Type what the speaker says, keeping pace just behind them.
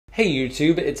Hey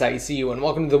YouTube, it's ICU and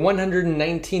welcome to the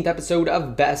 119th episode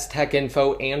of Best Tech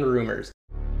Info and Rumors.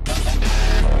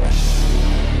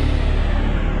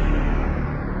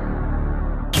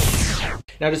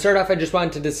 Now to start off, I just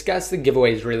wanted to discuss the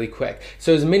giveaways really quick.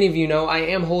 So as many of you know, I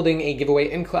am holding a giveaway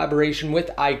in collaboration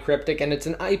with iCrackUriDevice, and it's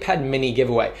an iPad mini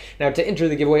giveaway. Now to enter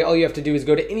the giveaway, all you have to do is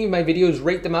go to any of my videos,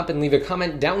 rate them up, and leave a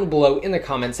comment down below in the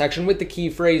comment section with the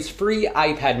key phrase free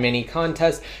iPad mini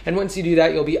contest. And once you do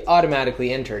that, you'll be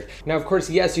automatically entered. Now of course,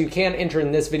 yes, you can enter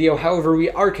in this video. However, we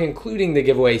are concluding the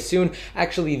giveaway soon,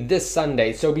 actually this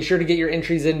Sunday. So be sure to get your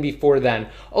entries in before then.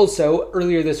 Also,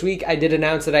 earlier this week, I did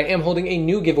announce that I am holding a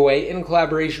new giveaway in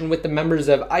collaboration with the members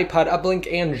of iPod Uplink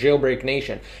and Jailbroken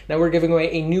Nation. Now we're giving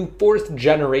away a new 4th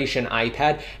generation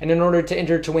iPad, and in order to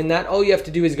enter to win that, all you have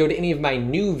to do is go to any of my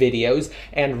new videos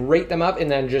and rate them up, and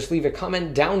then just leave a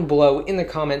comment down below in the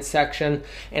comment section.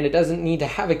 And it doesn't need to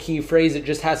have a key phrase, it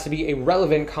just has to be a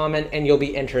relevant comment and you'll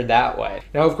be entered that way.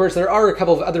 Now of course, there are a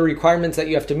couple of other requirements that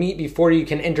you have to meet before you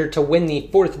can enter to win the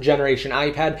 4th generation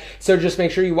iPad, so just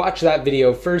make sure you watch that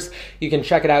video first. You can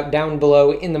check it out down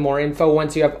below in the more info.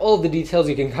 Once you have all of the details,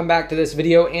 you can come back to this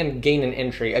video and gain an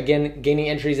entry. Again, gaining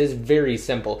entries is very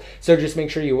simple, so just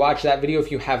make sure you watch that video if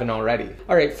you haven't already.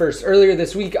 Alright, first, earlier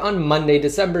this week on Monday,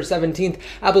 December 17th,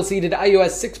 Apple seeded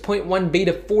iOS 6.1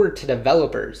 Beta 4 to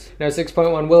developers. Now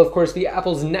 6.1 will of course be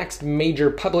Apple's next major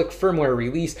public firmware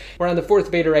release. We're on the 4th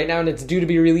beta right now and it's due to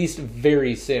be released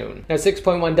very soon. Now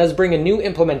 6.1 does bring a new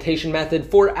implementation method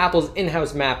for Apple's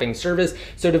in-house mapping service,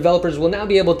 so developers will now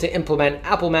be able to implement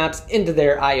Apple Maps into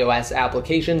their iOS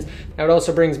applications. Now it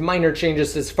also brings minor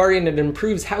changes to Safari, and it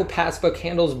improves how Passbook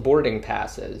handles boarding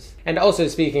passes. And also,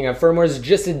 speaking of firmwares,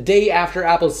 just a day after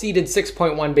Apple seeded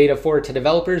 6.1 Beta 4 to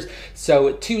developers,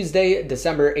 so Tuesday,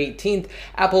 December 18th,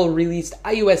 Apple released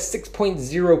iOS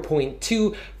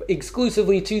 6.0.2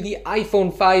 exclusively to the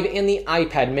iPhone 5 and the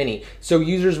iPad mini. So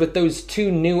users with those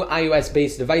two new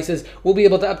iOS-based devices will be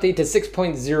able to update to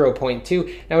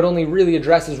 6.0.2. Now it only really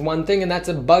addresses one thing, and that's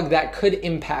a bug that could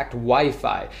impact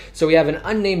Wi-Fi. So we have an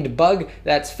unnamed bug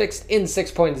that's fixed in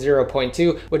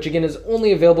 6.0.2, which again is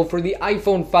only available for the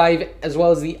iPhone 5 as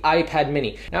well as the iPad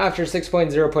mini. Now after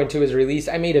 6.0.2 is released,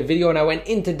 I made a video and I went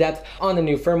into depth on the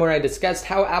new firmware. I discussed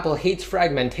how Apple hates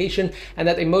fragmentation and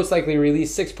that they most likely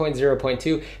release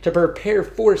 6.0.2 to prepare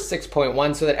for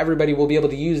 6.1 so that everybody will be able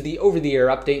to use the over-the-air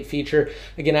update feature.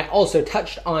 Again, I also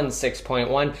touched on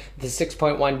 6.1, the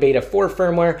 6.1 Beta 4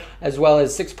 firmware, as well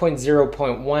as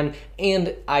 6.0.1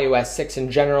 and iOS 6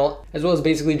 in general, as well as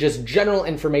basically just general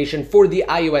information for the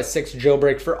iOS 6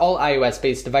 jailbreak for all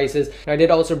iOS-based devices. And I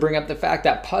did also bring up the fact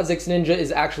that POSIX Ninja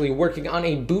is actually working on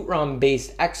a boot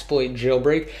ROM-based exploit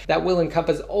jailbreak that will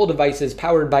encompass all devices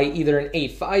powered by either an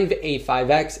A5,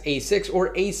 A5X, A6,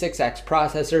 or A6X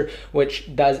processor,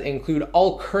 which does include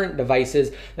all current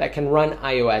devices that can run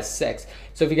iOS 6.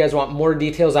 So if you guys want more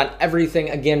details on everything,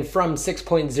 again, from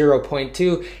 6.0.2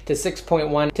 to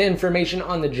 6.1 to information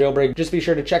on the jailbreak, just be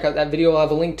sure to check out that video. I'll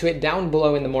have a link to it down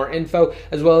below in the more info,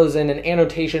 as well as in an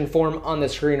annotation form on the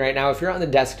screen right now if you're on the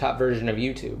desktop version of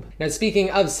YouTube. Now speaking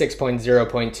of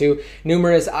 6.0.2,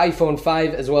 numerous iPhone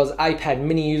 5 as well as iPad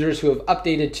mini users who have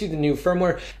updated to the new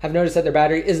firmware have noticed that their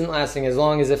battery isn't lasting as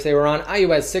long as if they were on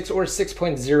iOS 6 or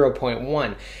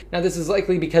 6.0.1. Now this is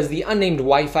likely because the unnamed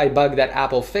Wi-Fi bug that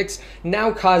Apple fixed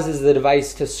now causes the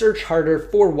device to search harder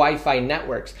for Wi-Fi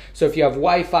networks. So if you have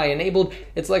Wi-Fi enabled,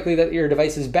 it's likely that your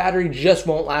device's battery just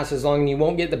won't last as long and you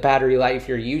won't get the battery life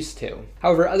you're used to.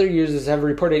 However, other users have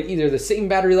reported either the same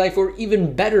battery life or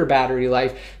even better battery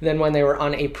life than when they were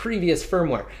on a previous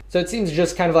firmware. So it seems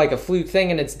just kind of like a fluke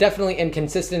thing, and it's definitely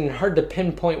inconsistent and hard to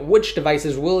pinpoint which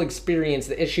devices will experience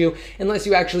the issue unless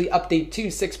you actually update to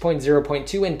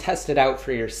 6.0.2 and test it out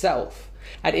for yourself.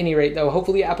 At any rate though,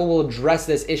 hopefully Apple will address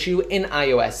this issue in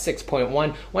iOS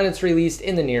 6.1 when it's released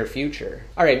in the near future.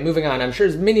 Alright, moving on. I'm sure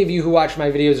as many of you who watch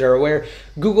my videos are aware,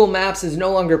 Google Maps is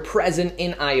no longer present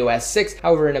in iOS 6.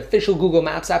 However, an official Google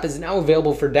Maps app is now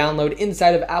available for download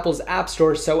inside of Apple's App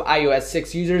Store, so iOS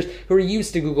 6 users who are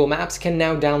used to Google Maps can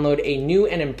now download a new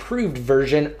and improved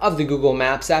version of the Google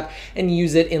Maps app and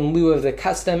use it in lieu of the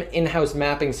custom in-house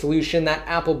mapping solution that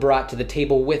Apple brought to the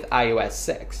table with iOS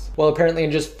 6. Well, apparently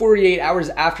in just 48 hours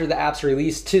after the app's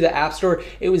release to the App Store,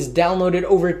 it was downloaded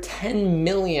over 10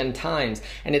 million times,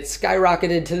 and it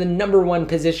skyrocketed to the #1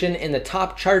 position in the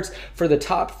top charts for the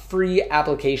top free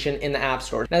application in the App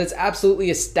Store. Now that's absolutely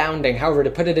astounding. However, to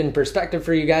put it in perspective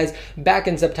for you guys, back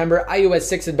in September, iOS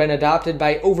 6 had been adopted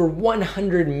by over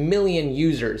 100 million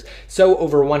users. So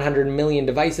over 100 million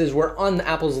devices were on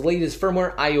Apple's latest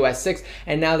firmware, iOS 6,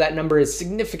 and now that number is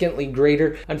significantly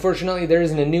greater. Unfortunately, there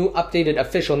isn't a new updated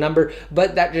official number,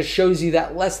 but that just shows shows you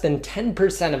that less than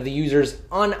 10% of the users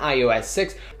on iOS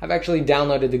 6 have actually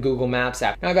downloaded the Google Maps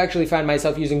app. Now, I've actually found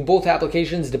myself using both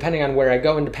applications depending on where I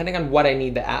go and depending on what I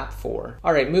need the app for.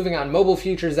 All right, moving on. Mobile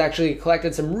Futures actually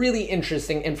collected some really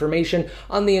interesting information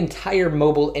on the entire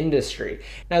mobile industry.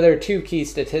 Now, there are two key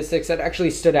statistics that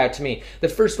actually stood out to me. The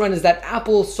first one is that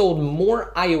Apple sold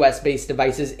more iOS-based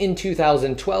devices in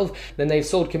 2012 than they've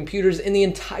sold computers in the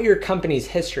entire company's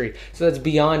history. So that's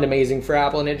beyond amazing for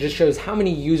Apple, and it just shows how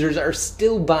many users are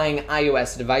still buying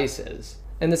iOS devices.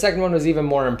 And the second one was even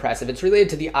more impressive. It's related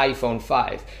to the iPhone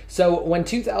 5. So when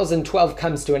 2012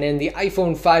 comes to an end, the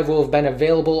iPhone 5 will have been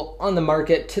available on the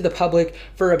market to the public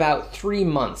for about 3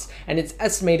 months. And it's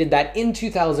estimated that in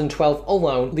 2012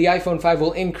 alone, the iPhone 5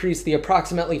 will increase the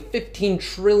approximately $15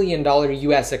 trillion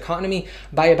US economy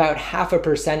by about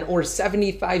 0.5% or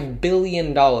 $75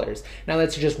 billion. Now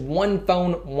that's just one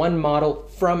phone, one model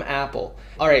from Apple.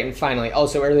 All right, and finally,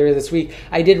 also earlier this week,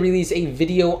 I did release a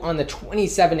video on the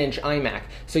 27-inch iMac.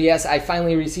 So yes, I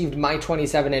finally received my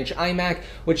 27-inch iMac,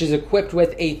 which is equipped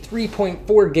with a 3.4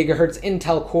 gigahertz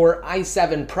Intel Core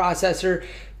i7 processor,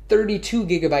 32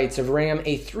 gigabytes of RAM,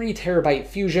 a 3 terabyte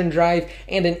Fusion drive,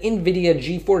 and an NVIDIA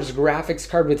GeForce graphics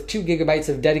card with 2 gigabytes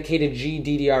of dedicated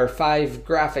GDDR5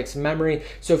 graphics memory.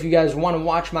 So if you guys want to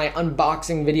watch my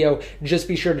unboxing video, just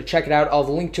be sure to check it out. I'll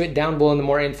link to it down below in the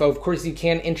more info. Of course, you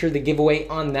can enter the giveaway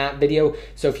on that video.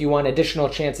 So if you want additional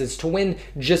chances to win,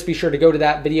 just be sure to go to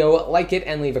that video, like it,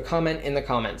 and leave a comment in the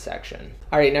comment section.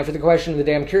 All right, now for the question of the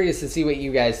day, I'm curious to see what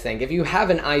you guys think. If you have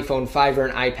an iPhone 5 or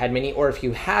an iPad mini, or if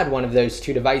you had one of those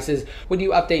two devices, would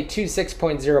you update to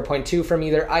 6.0.2 from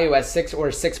either iOS 6 or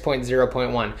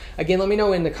 6.0.1? Again, let me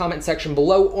know in the comment section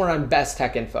below or on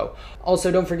BestTechInfo.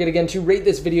 Also, don't forget again to rate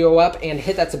this video up and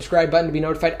hit that subscribe button to be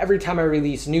notified every time I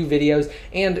release new videos,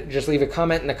 and just leave a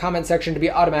comment in the comment section to be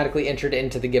automatically entered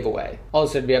into the giveaway.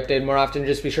 Also, to be updated more often,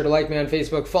 just be sure to like me on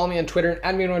Facebook, follow me on Twitter, and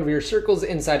add me in one of your circles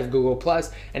inside of Google+.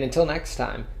 And until next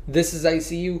time, this is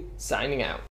ICU signing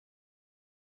out.